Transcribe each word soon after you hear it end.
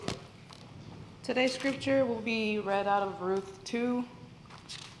Today's scripture will be read out of Ruth 2.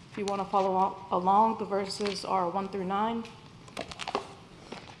 If you want to follow along, the verses are 1 through 9.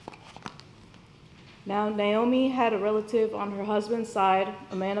 Now Naomi had a relative on her husband's side,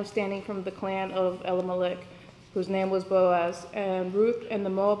 a man of standing from the clan of Elimelech, whose name was Boaz. And Ruth and the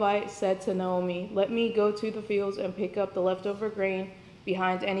Moabite said to Naomi, "Let me go to the fields and pick up the leftover grain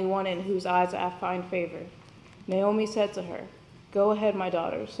behind anyone in whose eyes I find favor." Naomi said to her, "Go ahead, my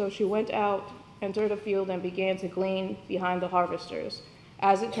daughter." So she went out, entered a field, and began to glean behind the harvesters.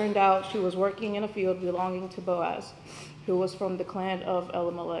 As it turned out, she was working in a field belonging to Boaz, who was from the clan of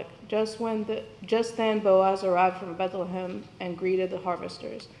Elimelech. Just then Boaz arrived from Bethlehem and greeted the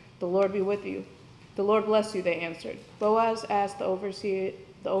harvesters. "The Lord be with you." "The Lord bless you," they answered. Boaz asked the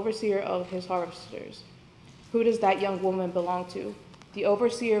overseer of his harvesters, "Who does that young woman belong to?" The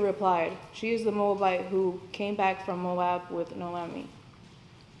overseer replied, "She is the Moabite who came back from Moab with Naomi.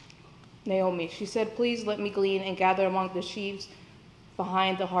 She said, 'Please let me glean and gather among the sheaves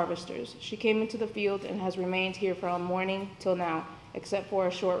behind the harvesters.' She came into the field and has remained here from morning till now, except for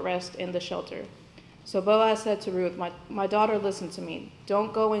a short rest in the shelter." So Boaz said to Ruth, My daughter, listen to me.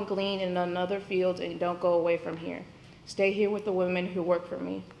 Don't go and glean in another field, and don't go away from here. Stay here with the women who work for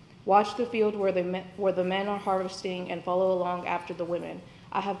me. Watch the field where the men are harvesting and follow along after the women.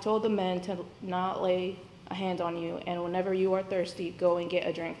 I have told the men to not lay a hand on you, and whenever you are thirsty, go and get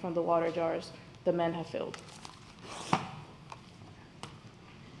a drink from the water jars the men have filled."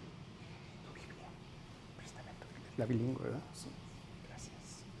 La bilingüe, ¿verdad? Sí.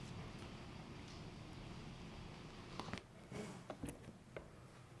 Gracias.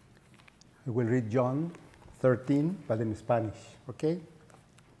 I will read John 13, but in Spanish, okay?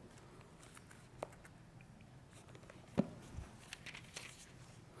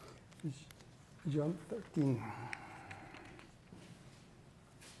 John 13.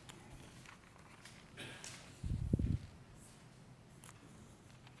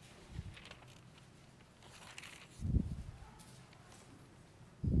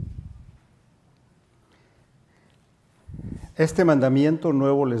 Este mandamiento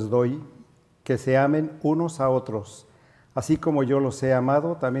nuevo les doy, que se amen unos a otros. Así como yo los he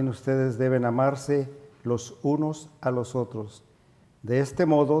amado, también ustedes deben amarse los unos a los otros. De este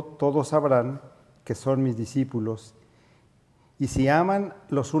modo todos sabrán que son mis discípulos. Y si aman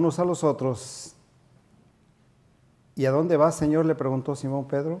los unos a los otros. ¿Y a dónde vas, Señor?, le preguntó Simón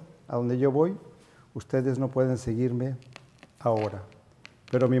Pedro. ¿A dónde yo voy? Ustedes no pueden seguirme ahora.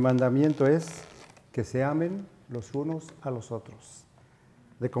 Pero mi mandamiento es que se amen los unos a los otros.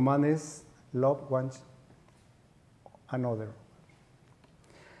 The command is love one another.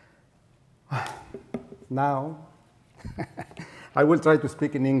 Now, I will try to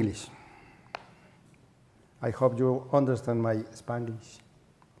speak in English. I hope you understand my Spanish.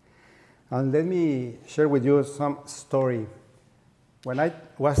 And let me share with you some story. When I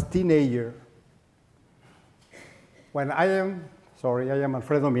was teenager, I am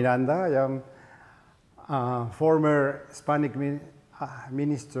Alfredo Miranda. I am former Hispanic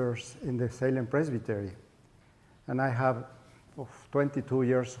ministers in the Salem Presbytery. And I have 22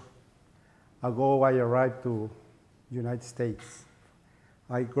 years ago, I arrived to United States.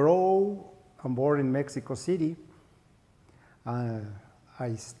 I grew and born in Mexico City.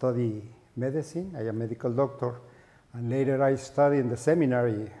 I study medicine. I am a medical doctor. And later I studied in the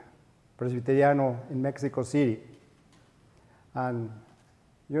seminary, Presbyteriano in Mexico City. And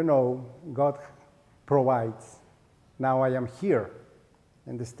you know, God provides. Now I am here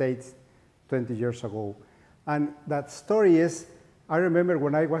in the States 20 years ago. And that story is, I remember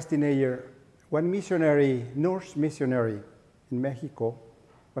when I was a teenager, one nurse missionary in Mexico,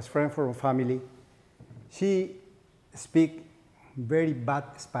 was friend from family. She speak very bad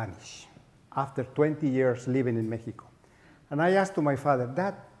Spanish after 20 years living in Mexico. And I asked to my father,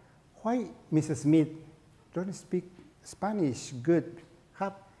 "Dad, why Mrs. Smith don't speak Spanish good?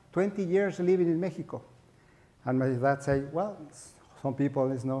 Have 20 years living in Mexico." And my dad said, "Well, some people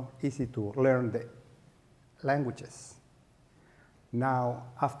it's not easy to learn the languages." Now,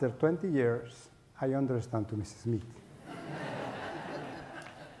 after 20 years, I understand to Mrs. Smith.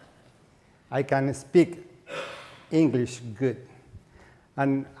 I can speak English good.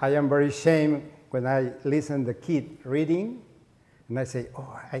 And I am very ashamed when I listen to the kid reading, and I say,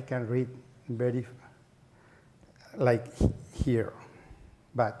 "Oh, I can read very like here,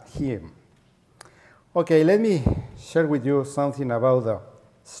 but him." Okay, let me share with you something about the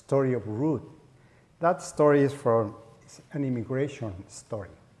story of Ruth. That story is from an immigration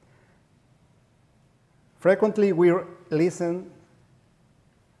story. Frequently, we listen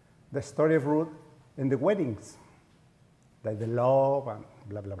the story of Ruth in the weddings, like the love and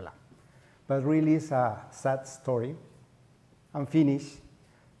blah, blah, blah. but really it's a sad story and finished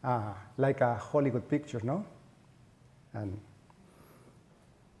like a Hollywood picture, no? And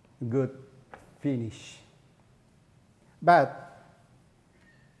good finish. But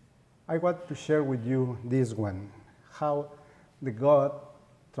I want to share with you this one, how the God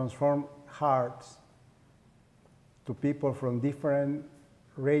transformed hearts to people from different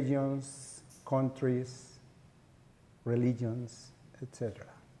regions, countries, religions, etc.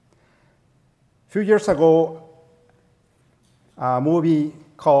 A few years ago, a movie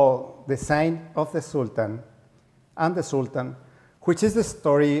called The Sign of the Sultan and the Sultan, which is the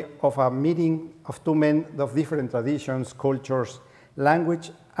story of a meeting of two men of different traditions, cultures,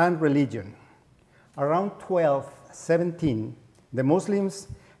 language, and religion. Around 1217, the Muslims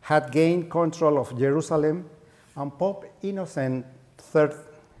had gained control of Jerusalem, and Pope Innocent III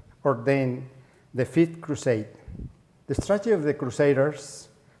ordained the Fifth Crusade. The strategy of the Crusaders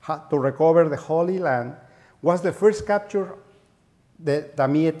to recover the Holy Land was the first capture the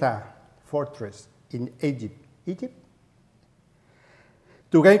Damietta fortress in Egypt,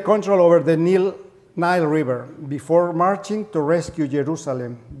 to gain control over the Nile River. Before marching to rescue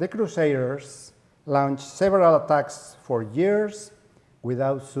Jerusalem, the Crusaders launched several attacks for years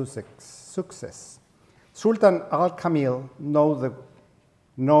without success. Sultan Al-Kamil,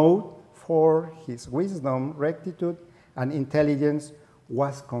 known for his wisdom, rectitude, and intelligence,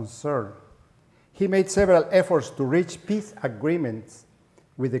 was concerned. He made several efforts to reach peace agreements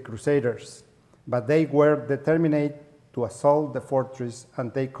with the Crusaders, but they were determined to assault the fortress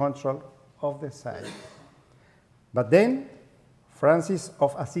and take control of the site. But then, Francis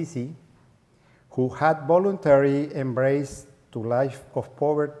of Assisi, who had voluntarily embraced a life of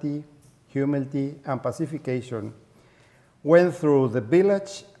poverty, humility, and pacification, went through the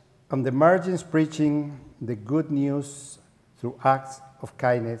village on the margins preaching the good news through acts of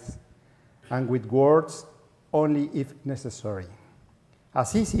kindness and with words only if necessary.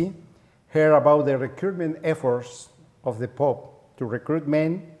 Assisi heard about the recruitment efforts of the Pope to recruit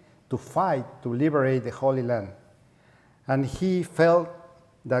men to fight to liberate the Holy Land, and he felt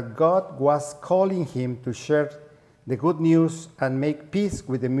that God was calling him to share the good news and make peace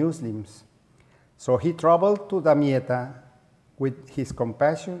with the Muslims. So he traveled to Damietta with his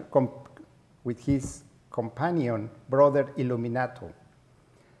companion, Brother Illuminato.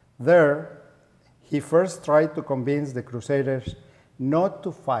 There, he first tried to convince the Crusaders not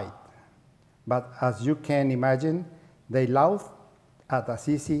to fight, but as you can imagine, they laughed at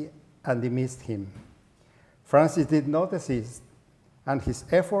Assisi and dismissed him. Francis did not desist and his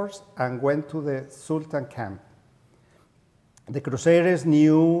efforts and went to the Sultan camp. The Crusaders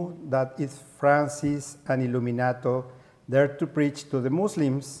knew that if Francis and Illuminato dared to preach to the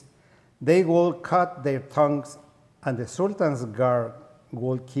Muslims, they would cut their tongues and the Sultan's guard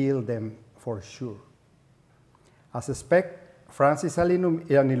would kill them for sure. As expected, Francis and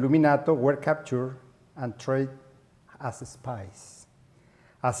Illuminato were captured and tried as spies.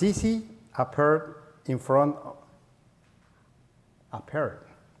 Assisi appeared in front of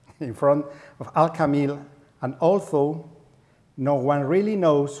Al-Kamil, and although no one really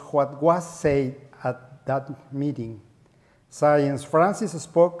knows what was said at that meeting, since Francis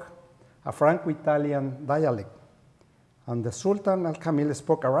spoke a Franco-Italian dialect, and the Sultan Al-Kamil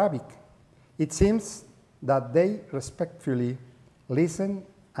spoke Arabic, it seems that they respectfully listened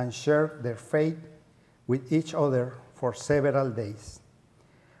and shared their faith with each other for several days.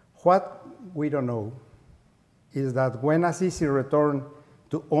 What we don't know is that when Assisi returned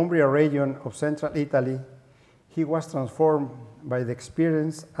to Umbria region of central Italy, he was transformed by the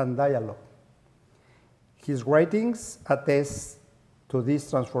experience and dialogue. His writings attest to this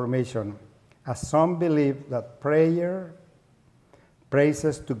transformation, as some believe that praise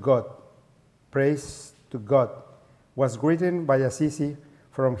to God, was written by Assisi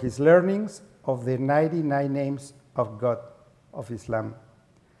from his learnings of the 99 names of God of Islam.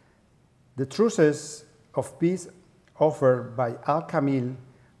 The truces of peace offered by Al-Kamil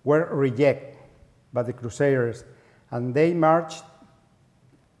were rejected by the Crusaders, and they marched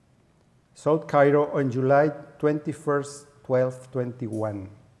South Cairo on July 21st, 1221.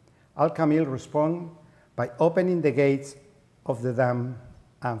 Al-Kamil responded by opening the gates of the dam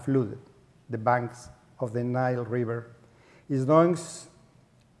and flooded the banks of the Nile River.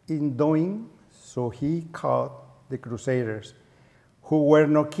 In doing so, he caught the Crusaders, who were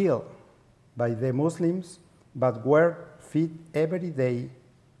not killed by the Muslims, but were fed every day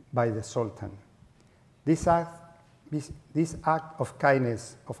by the Sultan. This act of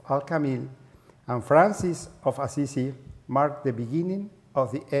kindness of Al-Kamil and Francis of Assisi marked the beginning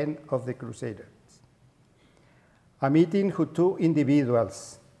of the end of the Crusaders. A meeting of two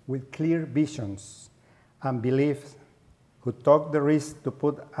individuals with clear visions and beliefs who took the risk to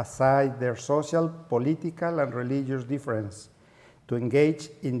put aside their social, political, and religious difference, to engage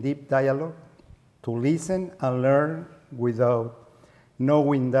in deep dialogue, to listen and learn without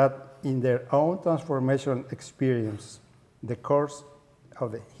knowing that in their own transformation experience, the course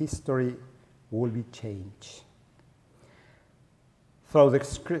of the history will be changed. Through the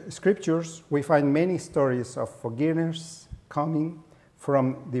scriptures, we find many stories of forgiveness coming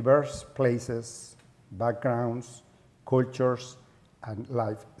from diverse places, backgrounds, cultures, and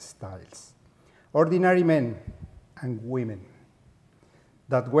lifestyles. Ordinary men and women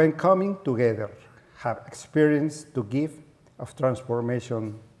that when coming together have experienced the gift of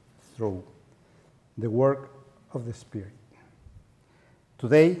transformation through the work of the Spirit.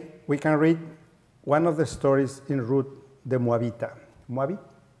 Today, we can read one of the stories in Ruth the Moabita. Moabit?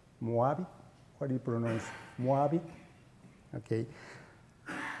 Moabit? What do you pronounce? Moabit? Okay.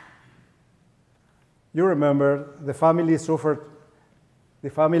 You remember the family suffered, the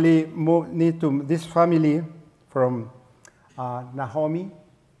family this family from Naomi,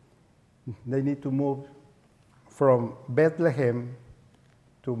 they need to move from Bethlehem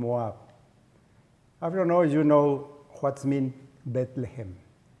to Moab. I don't know if you know what means Bethlehem.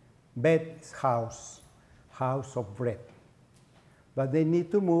 Beth is house, house of bread. But they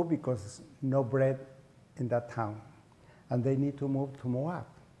need to move because no bread in that town. And they need to move to Moab.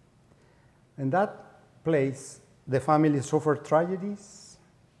 In that place, the family suffered tragedies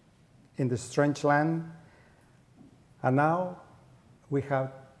in the strange land. And now we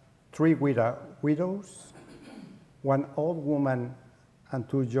have 3 widows, 1 old woman, and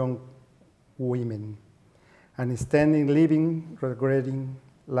 2 young women. And standing, living, regretting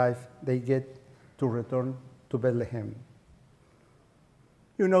life, they get to return to Bethlehem.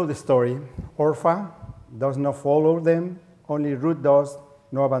 You know the story. Orpha does not follow them. Only Ruth does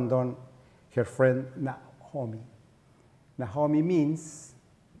not abandon her friend Naomi. Naomi means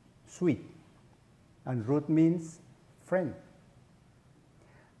sweet, and Ruth means friend.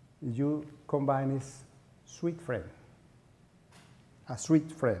 You combine is sweet friend, a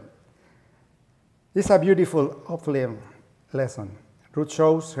sweet friend. It's a beautiful lesson. Ruth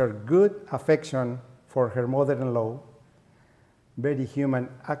shows her good affection for her mother-in-law, very human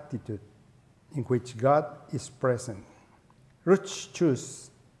attitude in which God is present. Ruth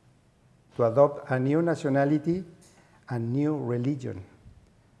chooses to adopt a new nationality and new religion.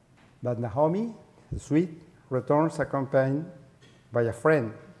 But Naomi, the sweet, returns accompanied by a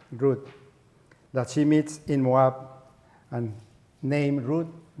friend, Ruth, that she meets in Moab and named Ruth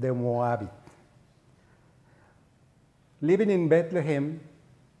the Moabite. Living in Bethlehem,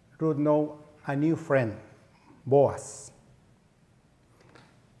 Ruth knows a new friend, Boaz.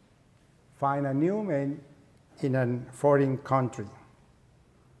 Find a new man in a foreign country.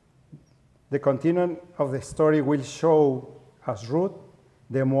 The continuation of the story will show us Ruth,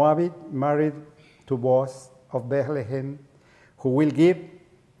 the Moabite, married to Boaz of Bethlehem, who will give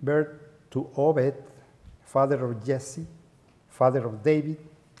birth to Obed, father of Jesse, father of David,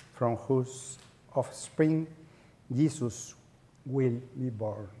 from whose offspring Jesus will be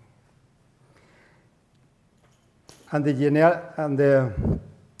born. And the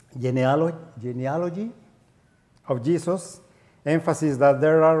genealogy of Jesus emphasizes that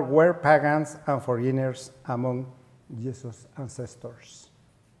there were pagans and foreigners among Jesus' ancestors.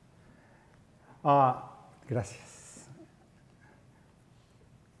 Gracias.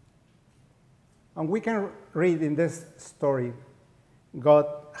 And we can read in this story, God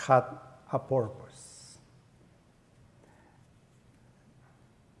had a purpose.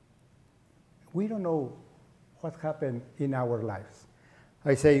 We don't know what happened in our lives.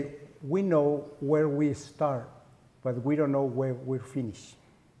 I say, we know where we start, but we don't know where we finish.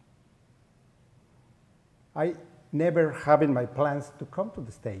 I never have in my plans to come to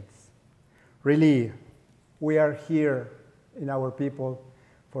the States. Really, we are here in our people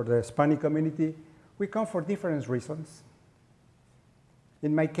for the Hispanic community. We come for different reasons.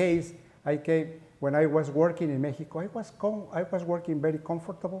 In my case, I came when I was working in Mexico. I was working very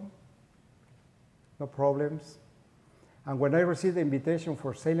comfortable, no problems. And when I received the invitation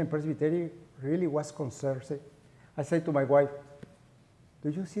for Salem Presbytery, really was concerned. I said to my wife,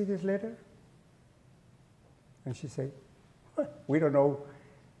 "Did you see this letter?" And she said, "We don't know.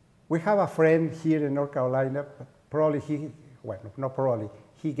 We have a friend here in North Carolina, but probably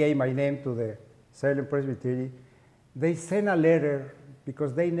he gave my name to the Salem Presbytery. They sent a letter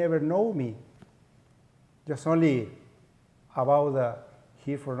because they never know me, just only about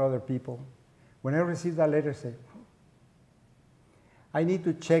hear from other people. When I received that letter, I said, I need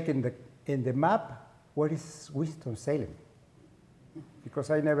to check in the map where is Winston-Salem. because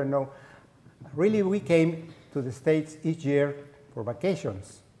I never know. Really, we came to the States each year for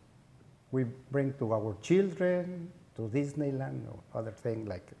vacations. We bring to our children, to Disneyland or other things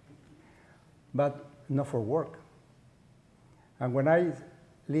like it, but not for work. And when I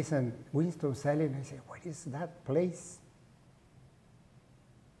listen Winston-Salem, I say, what is that place?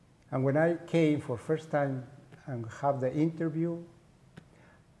 And when I came for first time and have the interview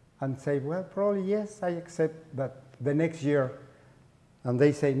and say, well, probably yes, I accept, but the next year, and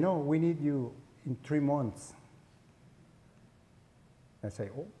they say, no, we need you in 3 months. I say,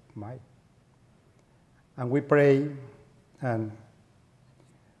 oh my. And we pray and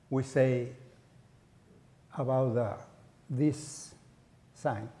we say about this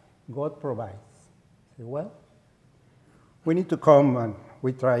sign, God provides. I say, well, we need to come, and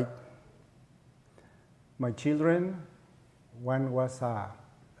we tried. My children, one was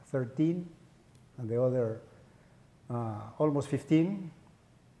 13 and the other almost 15.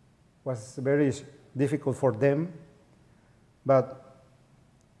 Was very difficult for them, but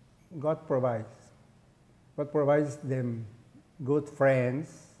God provides. God provides them good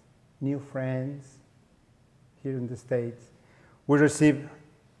friends, new friends here in the States. We receive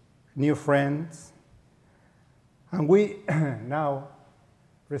new friends, and we now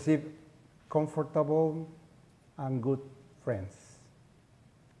receive comfortable and good friends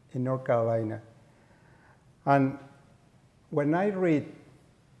in North Carolina. And when I read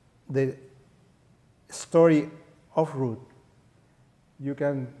the story of Ruth, you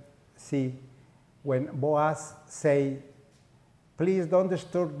can see when Boaz say, please don't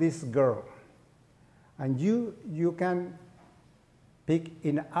disturb this girl. And you can pick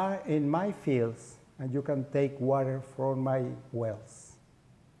in my fields, and you can take water from my wells.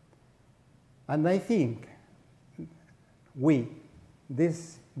 And I think we,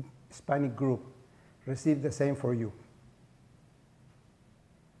 this Hispanic group, receive the same for you.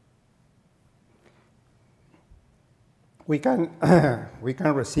 We can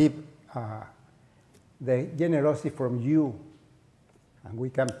receive the generosity from you, and we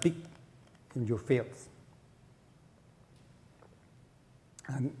can pick in your fields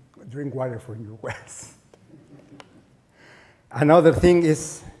and drink water from your wells. Another thing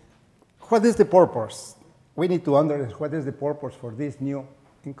is, what is the purpose? We need to understand what is the purpose for this new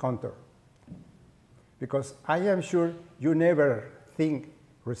encounter. Because I am sure you never think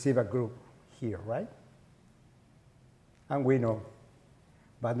receive a group here, right? And we know,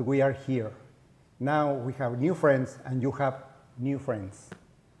 but we are here. Now we have new friends, and you have new friends.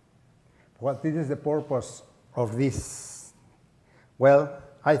 What is the purpose of this? Well,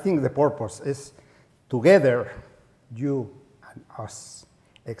 I think the purpose is together, you and us,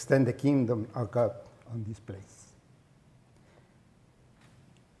 extend the kingdom of God on this place.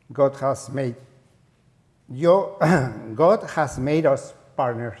 God has made us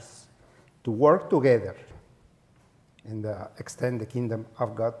partners to work together and extend the kingdom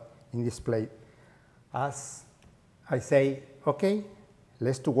of God in this place. As I say, okay,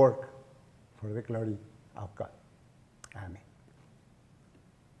 let's to work for the glory of God. Amen.